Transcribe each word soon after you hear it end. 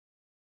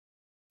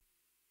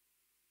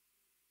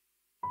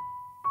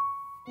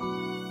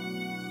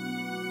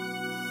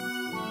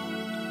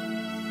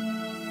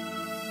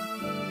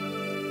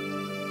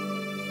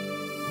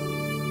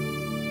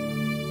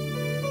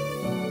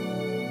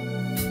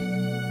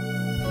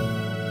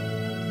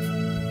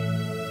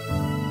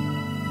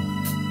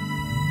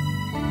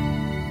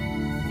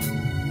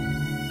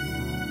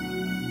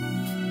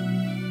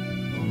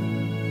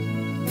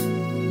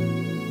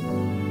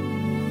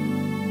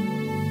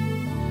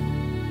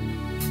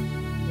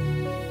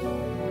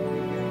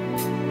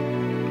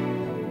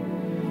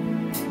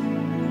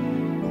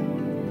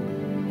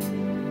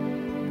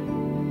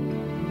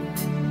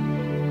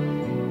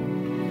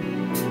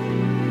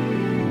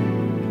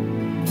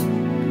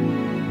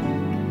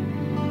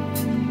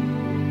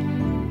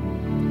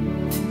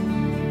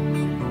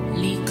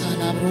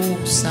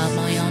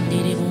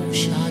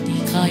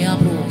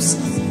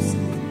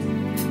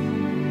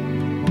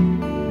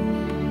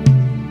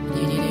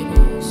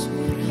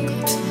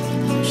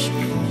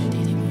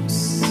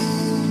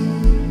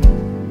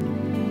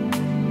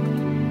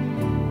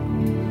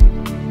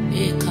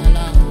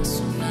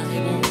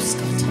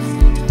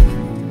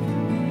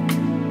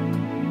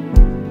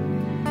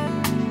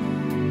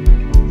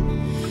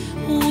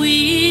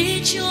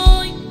We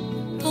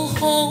join the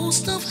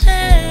host of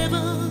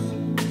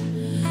heaven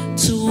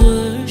to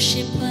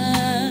worship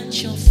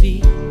at your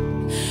feet.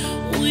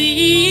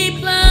 We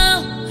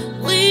bow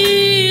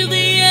with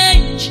the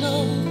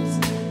angels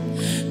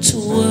to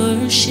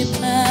worship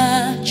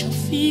at your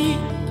feet.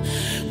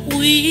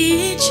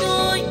 We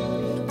join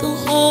the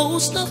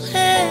host of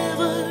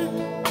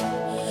heaven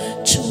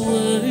to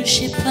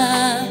worship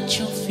at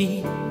your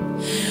feet.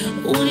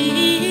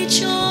 We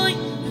join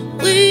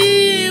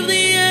with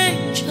the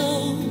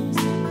angels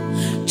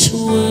to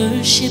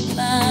worship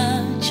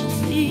at your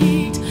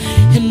feet,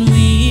 and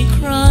we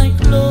cry,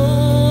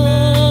 glory,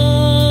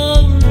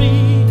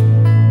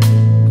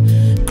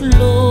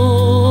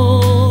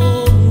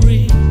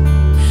 glory.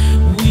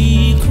 We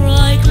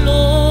cry, glory,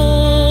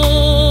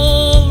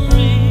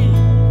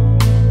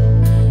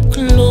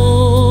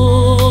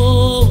 glory,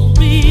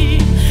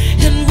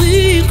 and we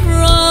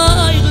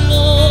cry,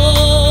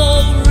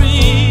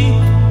 glory,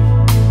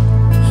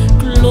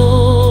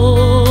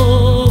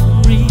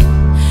 glory.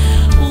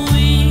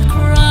 We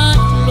cry,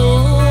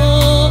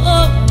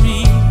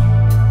 glory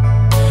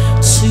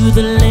to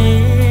the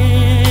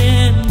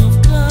Lamb of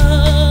God.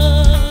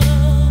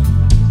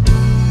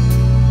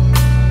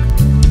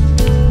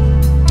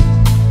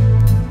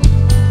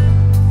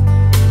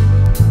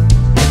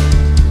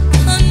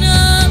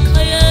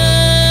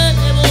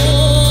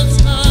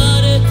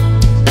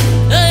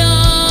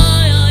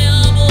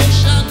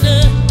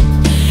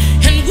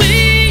 And we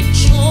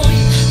join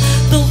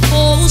the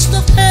host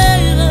of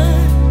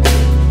heaven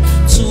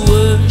to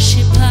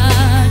worship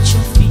at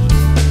your feet.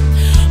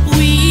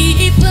 We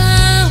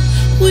bow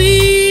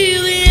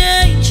with the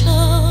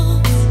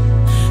angels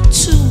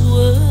to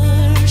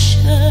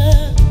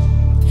worship.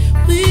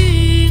 We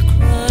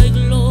cry,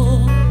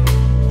 glory,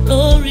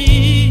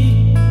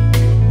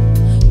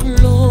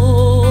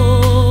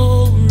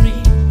 glory,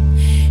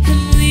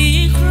 and we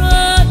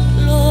cry,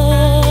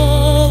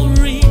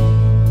 glory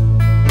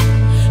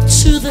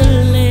to the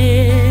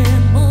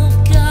Lamb of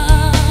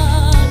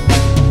God.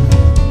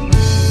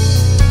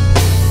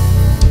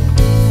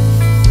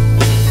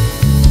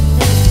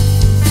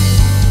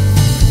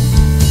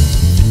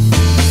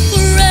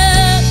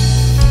 Forever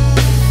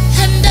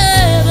and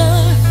ever,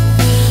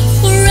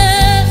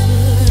 forever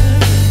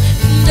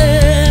and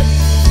ever,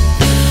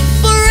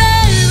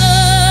 forever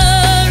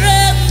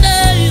and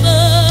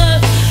ever,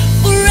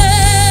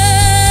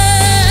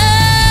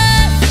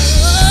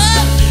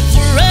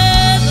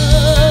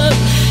 forever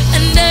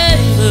and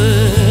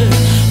ever,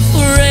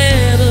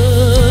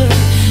 forever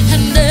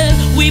and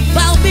ever. We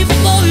bow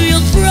before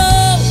your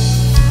throne,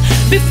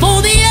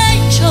 before the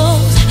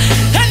angels,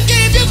 and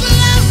give you glory.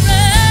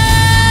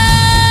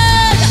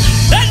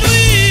 And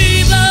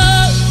we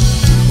bow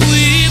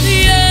with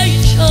the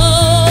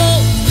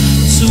angels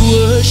to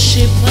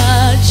worship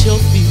at your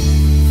feet.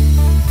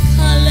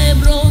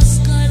 Kalebros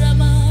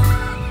karama,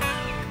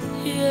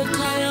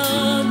 yekaya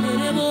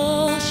nerebo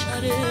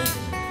share,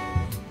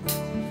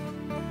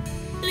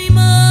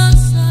 lima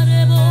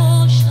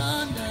sarebo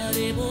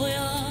shandarebo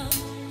ya,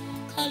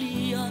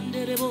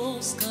 kaliyanderebo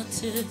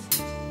skate.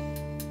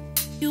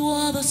 You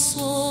are the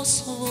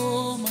source of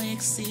all my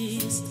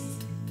existence.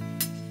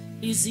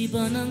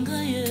 Izibananga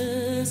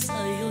yes,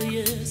 ayo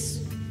yes.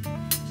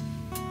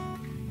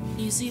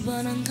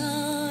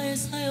 Izibananga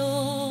yes,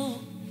 ayo.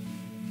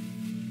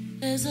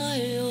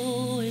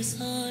 Esayo,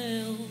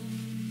 esayo.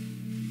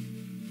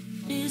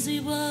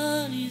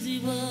 Iziban,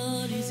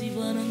 iziban,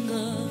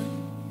 izibananga.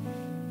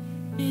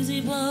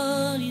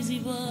 Iziban,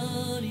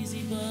 iziban,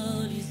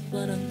 iziban,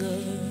 izibananga.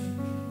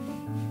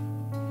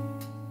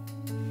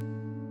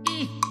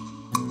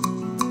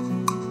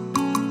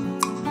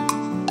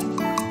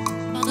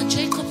 Father,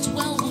 Jacob's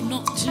well will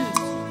not do.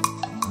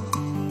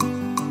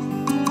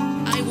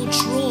 I will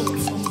draw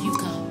from you,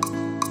 God.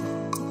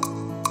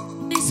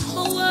 This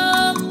whole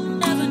world will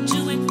never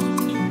do it for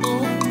me,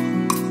 Lord.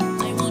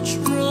 I will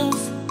draw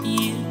from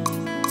you.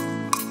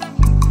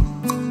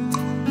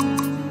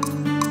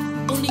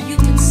 Only you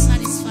can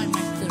satisfy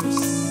my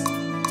thirst.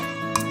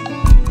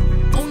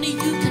 Only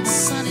you can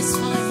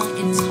satisfy my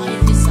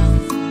entire desire.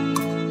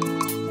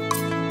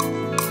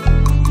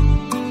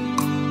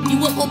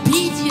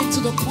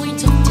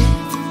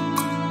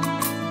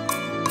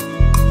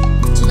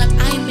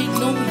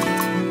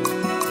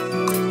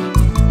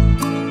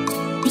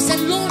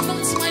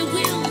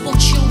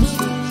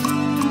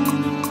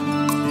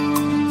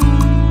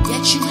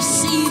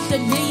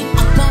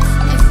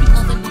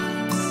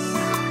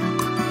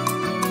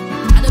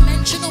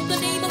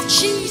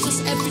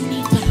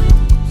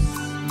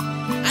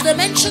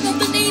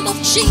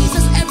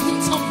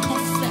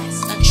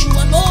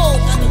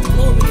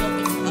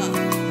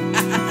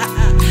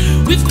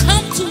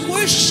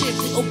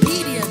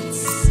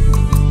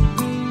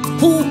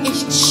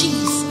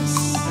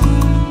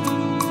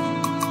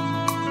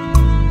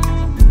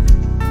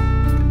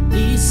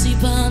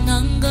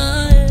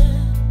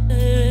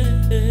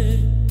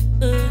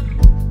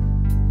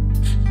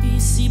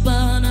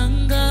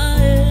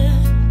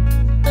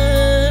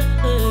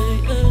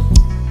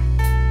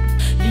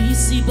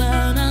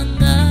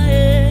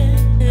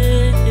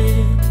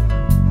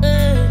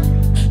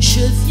 Je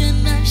viens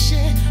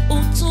nager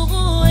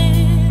autour.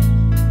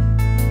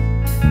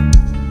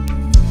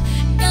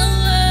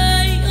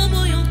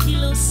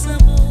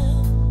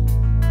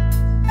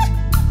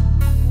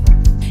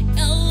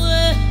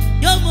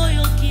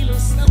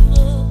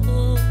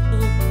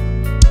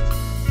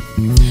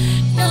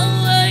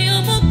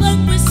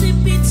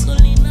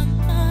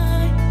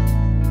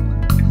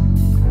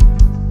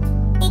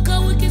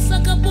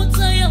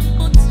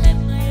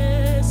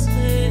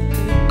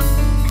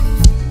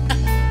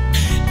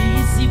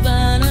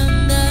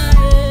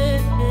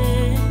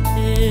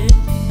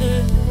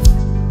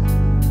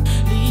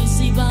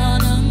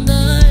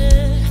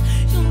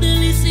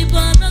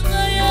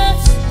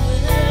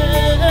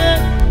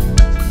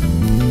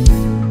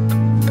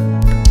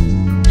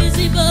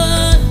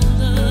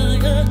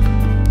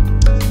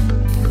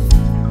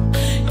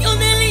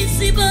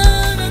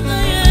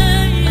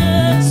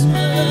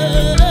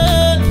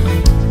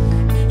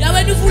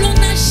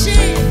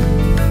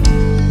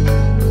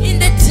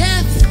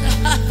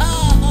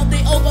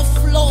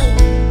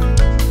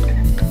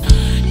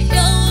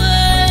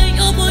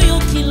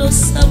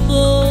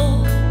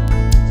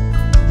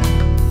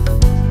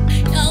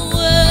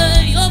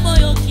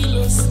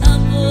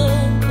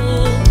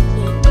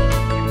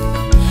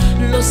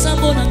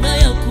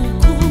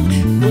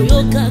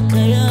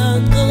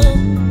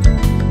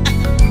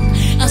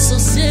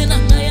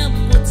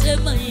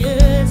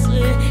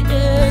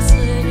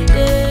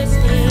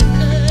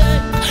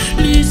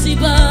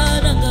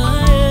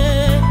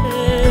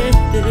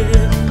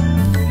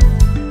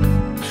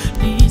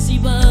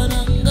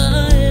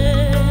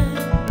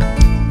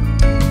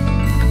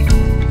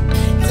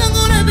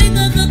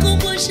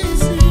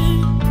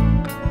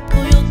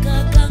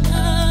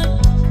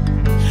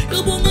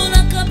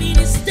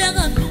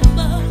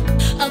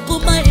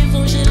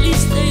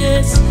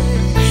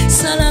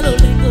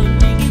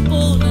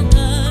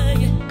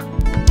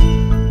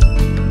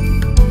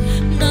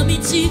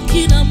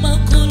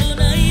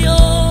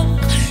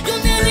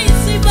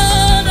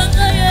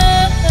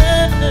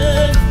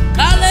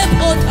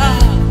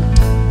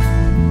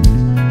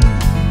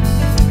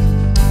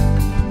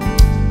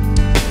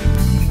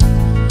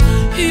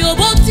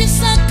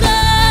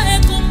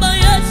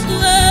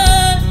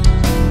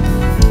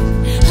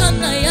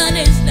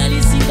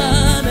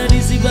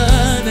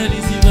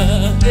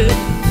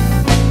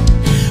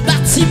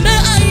 Batime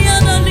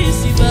ayana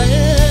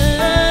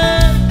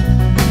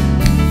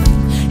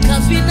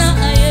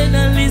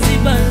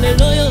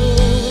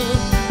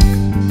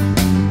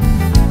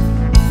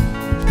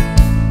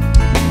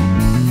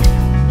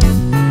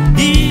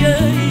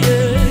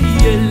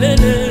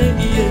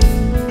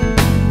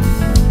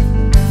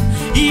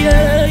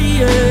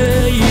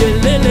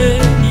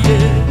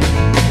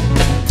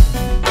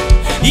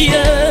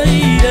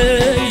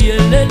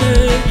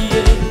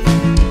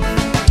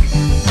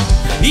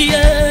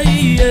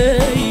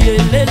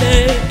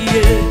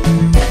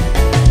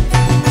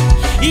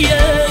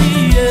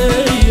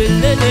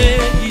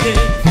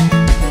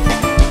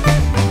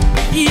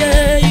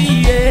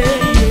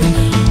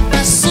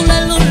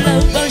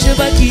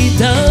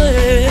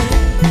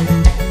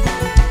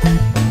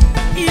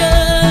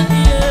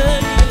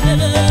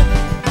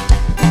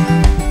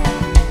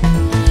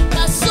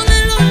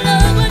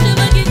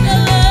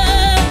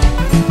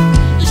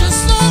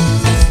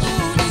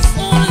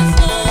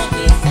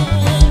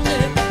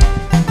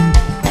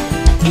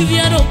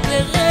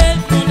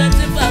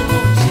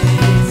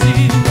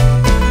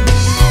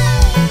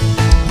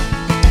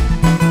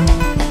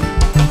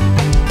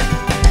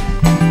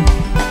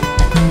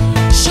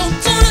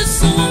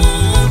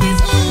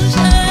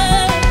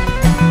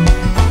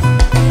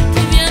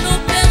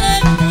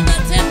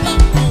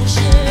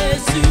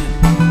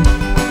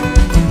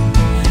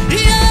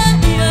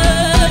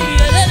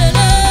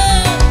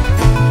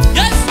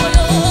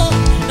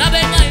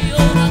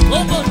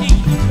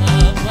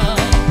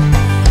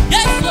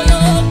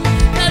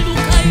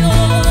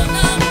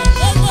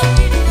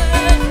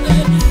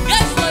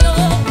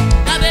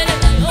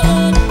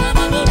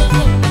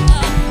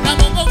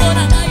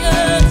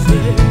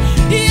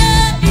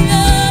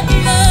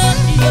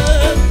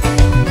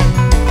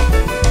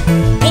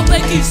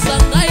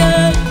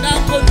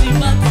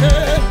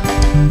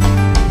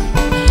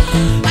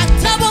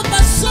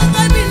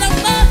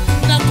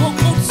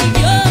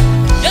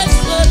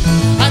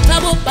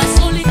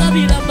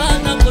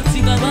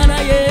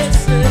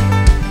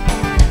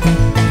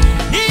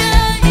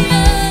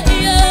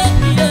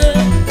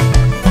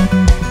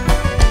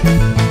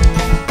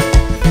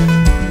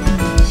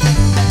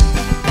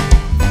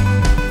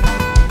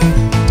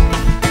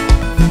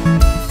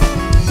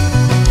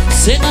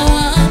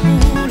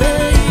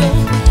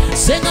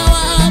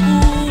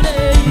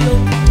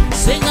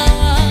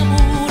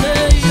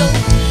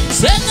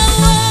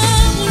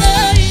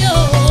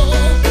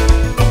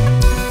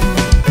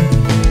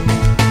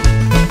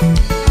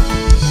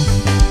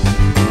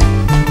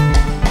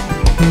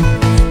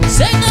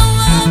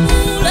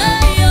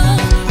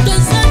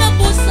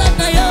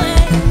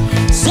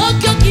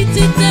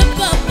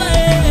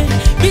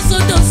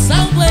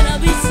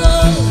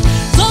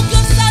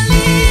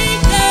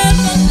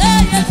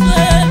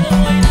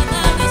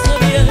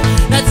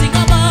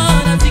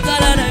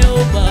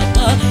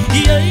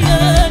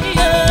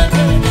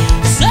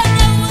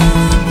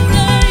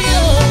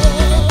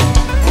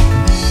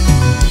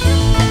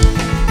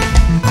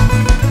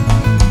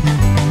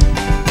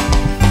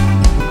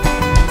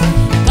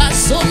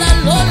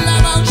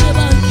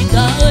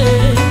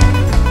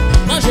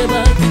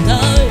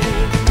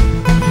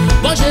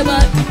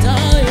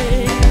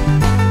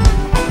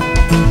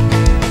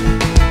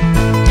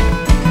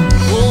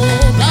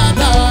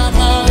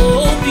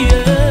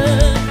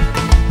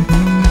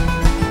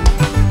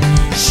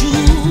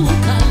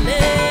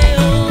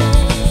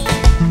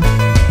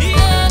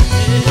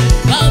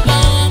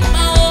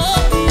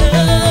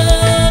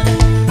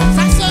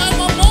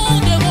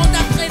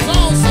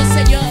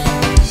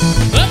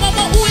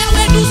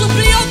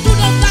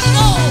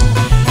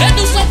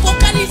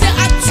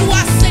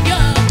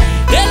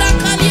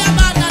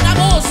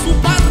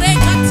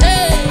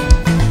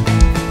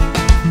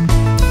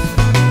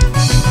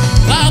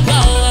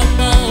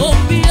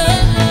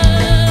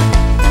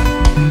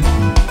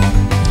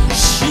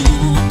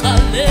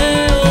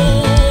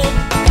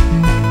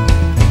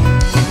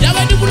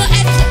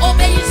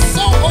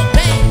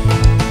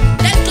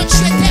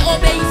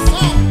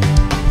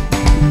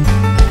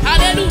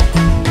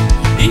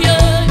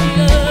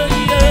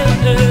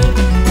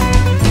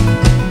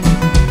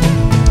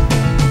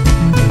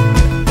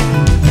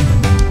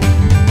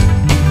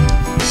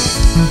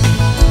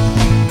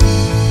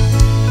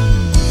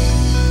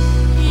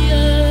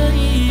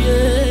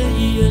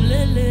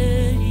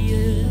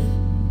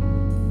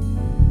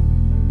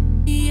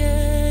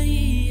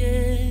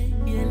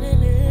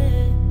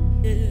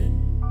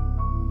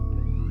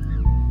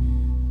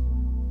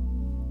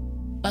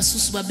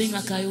Basusu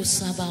babenga kayo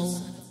Sabao.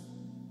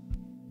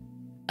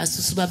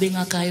 Basusu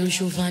babenga kayo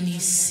Giovanni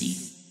ici.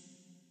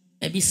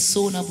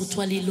 Ebiso na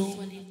butwa lelo,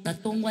 na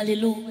tongwa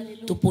lelo,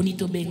 toponi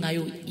to benga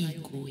yo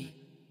Igwe.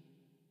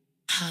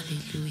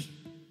 Hallelujah.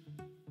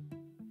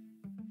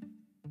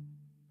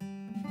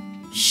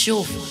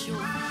 Chauffe.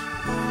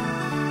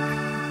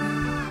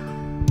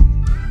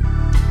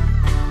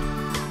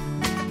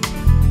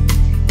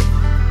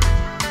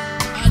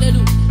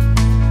 Hallelujah.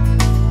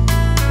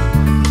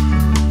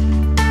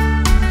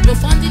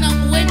 Lofandi na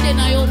mwende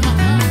na yo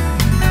mama.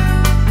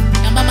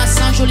 Yamba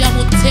masanjo ya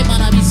motema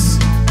na biso.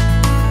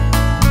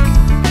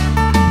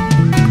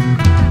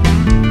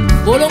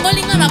 Bolongo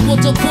linga na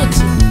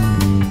potopoto.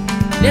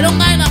 Lelo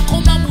ngai na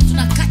koma mutu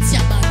na kati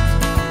ya bana.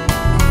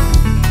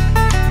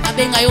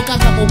 Abenga yo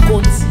kaka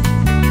mokonzi.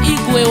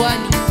 Igwe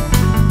wani.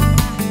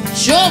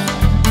 Job.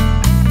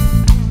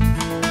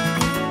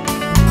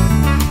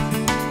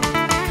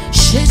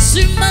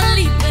 Jésus m'a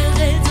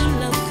libéré de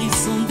la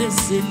prison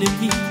des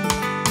ennemis.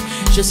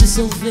 Je suis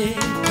sauvé.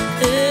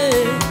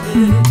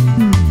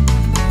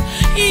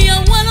 Ya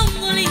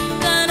walongo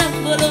linga na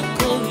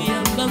boloko ya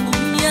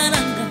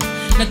bangunyaranga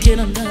na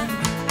kenanga.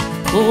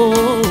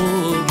 Oh,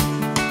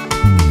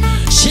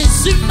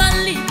 Jésus m'a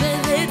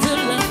libéré de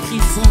la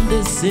prison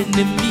des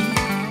ennemis.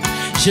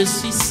 Je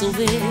suis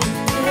sauvé.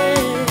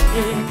 Oh,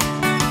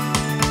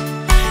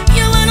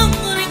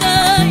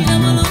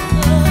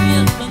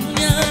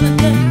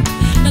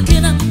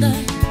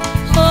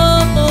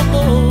 oh,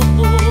 oh,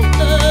 oh,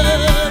 oh.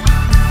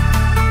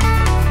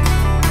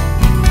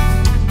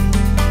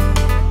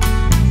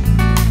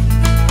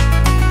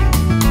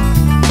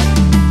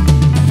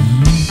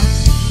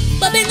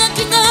 Babenga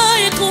kinga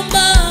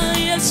ekomba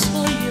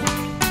yesoyo.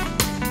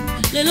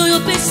 Lelo yo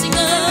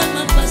pesinga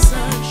ma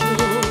passage.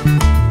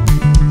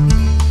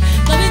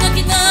 Babenga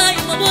kinga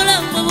mabola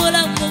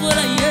mabola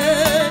mabola ye.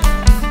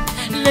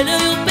 Lelo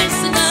yo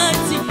pesinga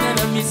tina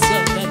na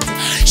misakata.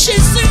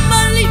 Jésus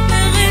m'a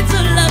libéré de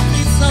la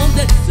prison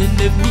des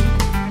ennemis.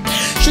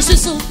 Je suis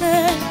sauvé.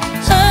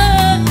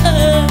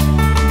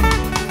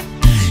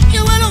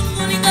 Ya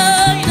walongo linga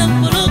ina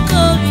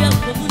poloko ya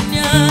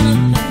pomunyana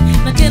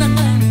na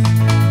keranga.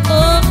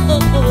 Oh oh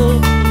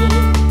oh.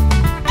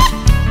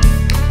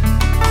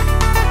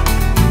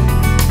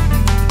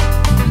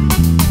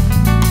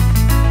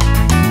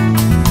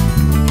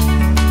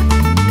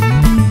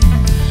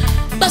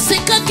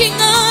 Baseka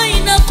kinga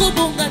ina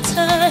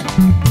kobongata.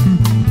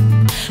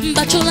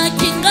 Bachola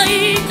kinga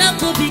ina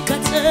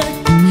kobikata.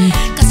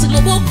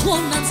 Kasiloboko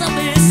na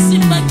nzambe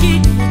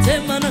simbaki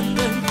motema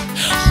nanga.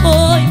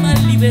 Oh, il m'a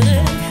libéré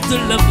de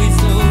la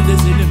prison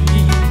des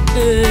ennemis.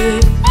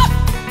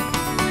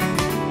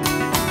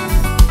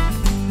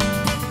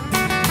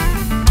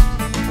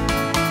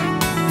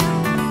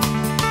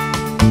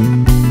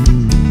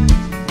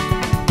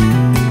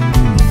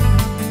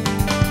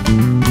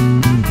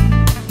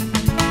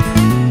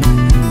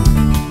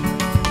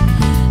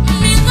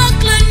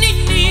 Miracle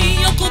nini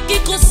yokoki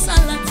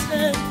kosala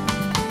te.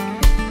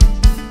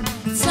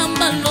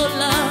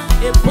 Sambalola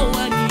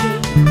epoani.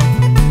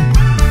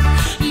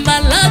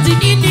 Maladi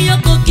nini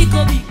yokoki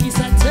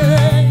kobikisa te.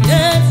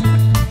 Yes.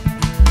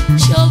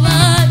 Jova,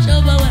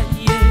 Jova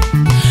wanye.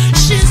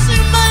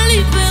 Jésus m'a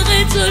libéré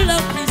de la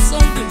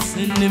prison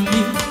des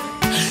ennemis.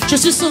 Je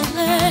suis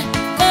sauvé.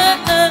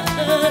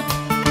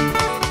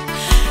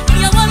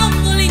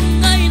 Yawalongo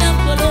linga ina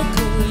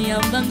poloko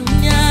yambangu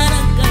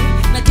nyaranga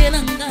na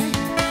kenanga.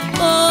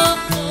 Oh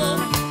oh.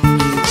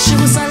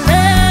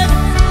 Jérusalem,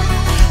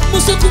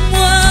 musuku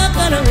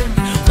mwakala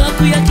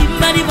wakuya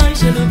kimani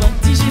manjelo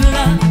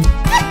batijila.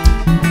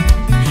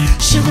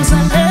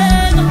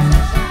 Jérusalem,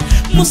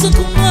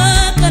 musuku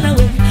mwakala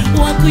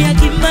wakuya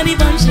kimani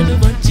manjelo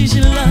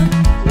batijila.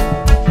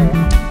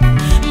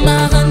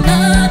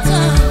 Maranatha,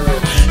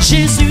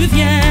 Jésus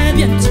vient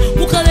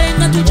bientôt.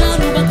 Ukalenga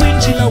tujanu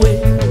bakwinjila we.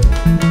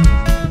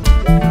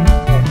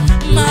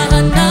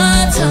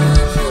 Maranatha,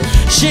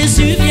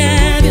 Jésus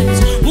vient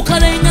bientôt.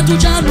 Ukalenga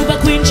tujanu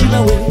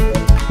bakwinjila we.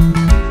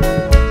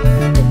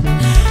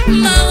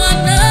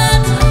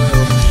 Maranatha,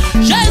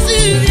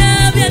 Jésus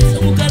vient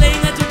bientôt.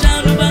 Ukalenga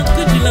tujanu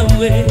bakwinjila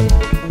we.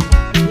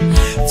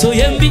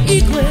 Toyembi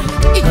igwe,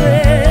 igwe.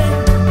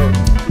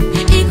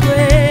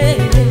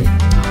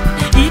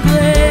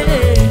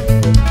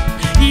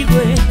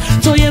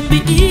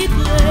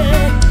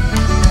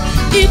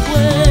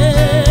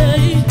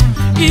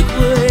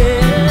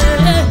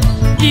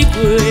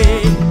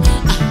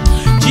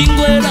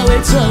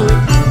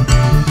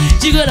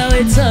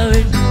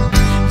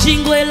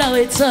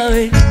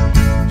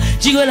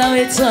 Jigola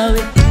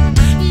wetawe.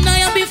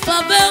 Nayambi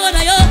favela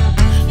na yo.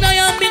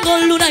 Nayambi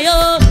ngolu na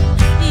yo.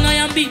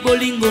 Nayambi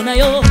bolingo na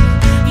yo.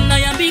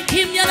 Nayambi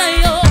kimya na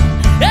yo.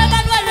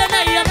 Emmanuel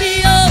na yambi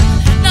yo.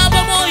 Na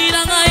bomo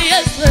iranga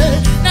Yesu.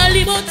 Na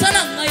libota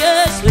na nga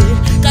Yesu.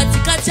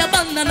 Katikati ya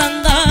banda na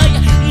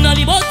ngaya. Na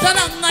libota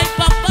na nga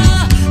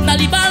papa. Na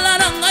libala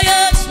na nga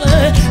Yesu.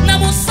 Na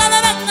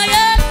musala na nga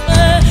Yesu.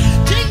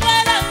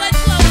 Jigola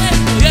wetawe.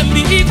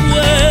 Yambi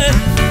igwe.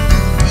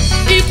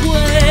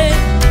 Igwe.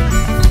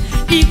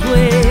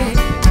 Igwe.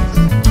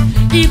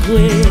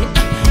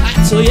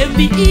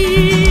 toyembi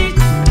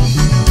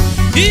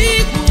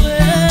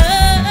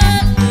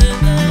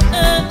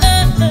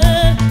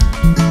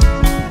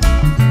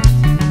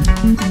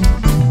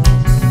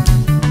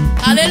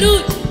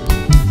Hallelujah.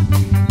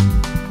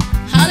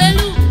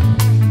 Hallelujah.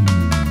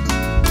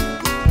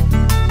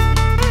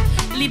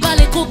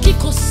 Libale koki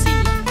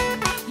kosila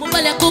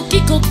mobale koki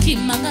koki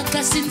manga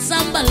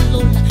kasinzamba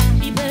lola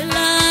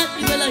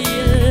libela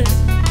ye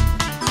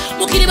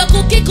mokili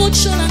bakoki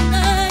kochola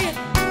ngaye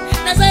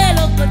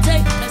nazayelo kote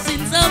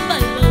kasinzamba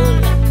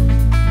lola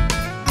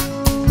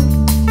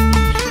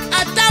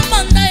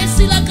atamanda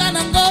esila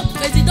kanango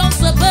president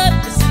sabe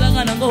esila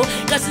kanango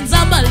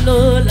kasinzamba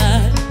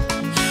lola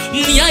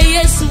Nya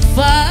Yesu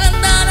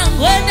fanda na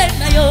ngwende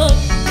na yo